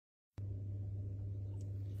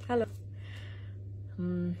Hello.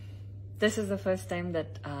 Hmm. This is the first time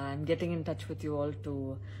that I'm getting in touch with you all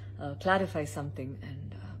to clarify something,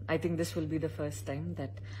 and I think this will be the first time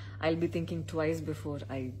that I'll be thinking twice before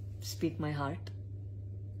I speak my heart,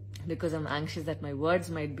 because I'm anxious that my words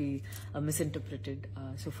might be misinterpreted.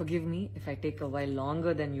 So forgive me if I take a while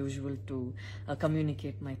longer than usual to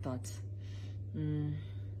communicate my thoughts. And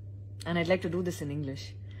I'd like to do this in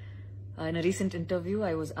English. In a recent interview,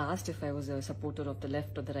 I was asked if I was a supporter of the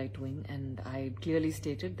left or the right wing, and I clearly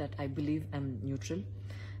stated that I believe I'm neutral,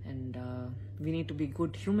 and we need to be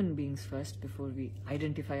good human beings first before we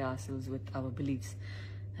identify ourselves with our beliefs,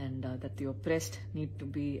 and that the oppressed need to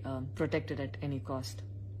be protected at any cost.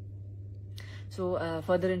 So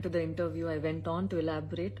further into the interview, I went on to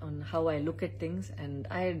elaborate on how I look at things, and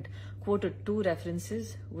I had quoted two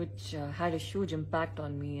references which had a huge impact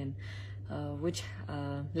on me, and which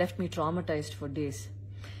left me traumatized for days.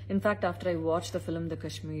 In fact, after I watched the film The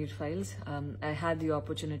Kashmir Files, I had the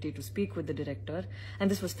opportunity to speak with the director, and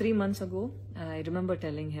this was 3 months ago. I remember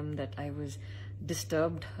telling him that I was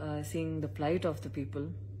disturbed seeing the plight of the people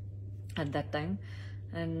at that time,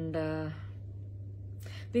 and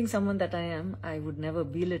being someone that I am, I would never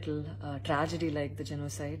belittle tragedy like the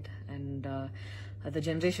genocide and the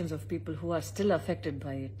generations of people who are still affected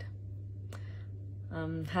by it.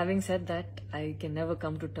 Having said that, I can never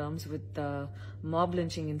come to terms with the mob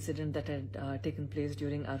lynching incident that had taken place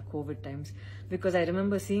during our COVID times, because I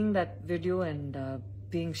remember seeing that video and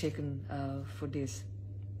being shaken for days.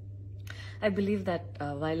 I believe that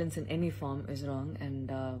violence in any form is wrong, and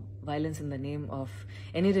violence in the name of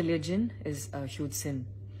any religion is a huge sin.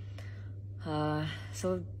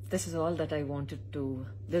 So this is all that I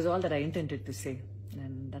this is all that I intended to say,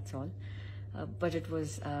 and that's all. But it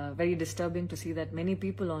was very disturbing to see that many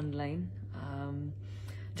people online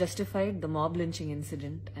justified the mob lynching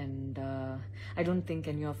incident, and I don't think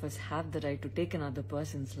any of us have the right to take another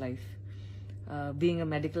person's life. Being a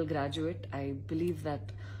medical graduate, I believe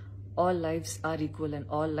that all lives are equal and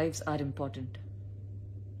all lives are important.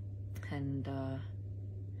 And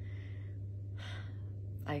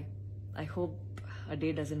I hope a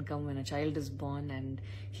day doesn't come when a child is born and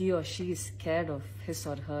he or she is scared of his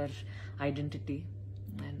or her identity,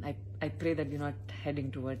 and I pray that we're not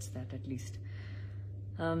heading towards that, at least.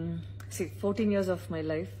 See, 14 years of my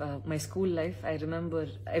life, my school life, I remember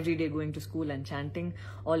every day going to school and chanting,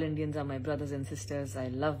 "All Indians are my brothers and sisters. I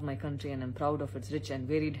love my country and I'm proud of its rich and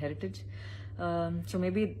varied heritage." So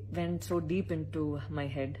maybe it went so deep into my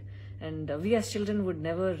head, and we as children would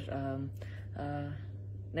never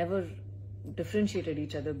differentiated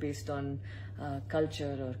each other based on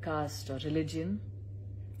culture or caste or religion.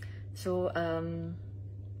 So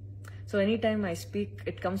so anytime I speak,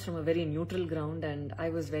 it comes from a very neutral ground, and I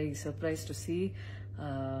was very surprised to see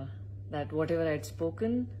that whatever I had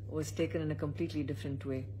spoken was taken in a completely different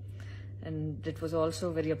way. And it was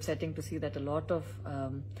also very upsetting to see that a lot of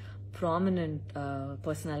prominent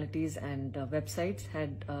personalities and websites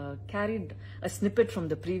had carried a snippet from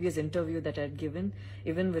the previous interview that I had given,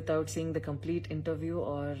 even without seeing the complete interview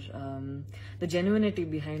or the genuinity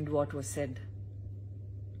behind what was said.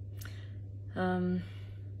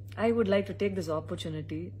 I would like to take this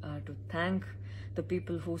opportunity to thank the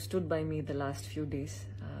people who stood by me the last few days,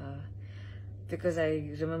 because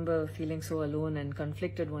I remember feeling so alone and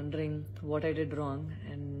conflicted, wondering what I did wrong,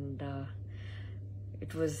 and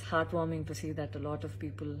it was heartwarming to see that a lot of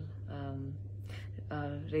people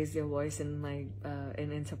raised their voice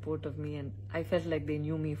in support of me, and I felt like they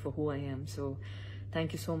knew me for who I am. So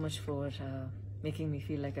thank you so much for making me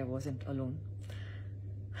feel like I wasn't alone.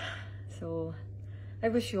 So I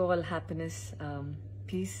wish you all happiness,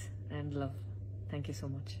 peace and love. Thank you so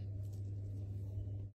much.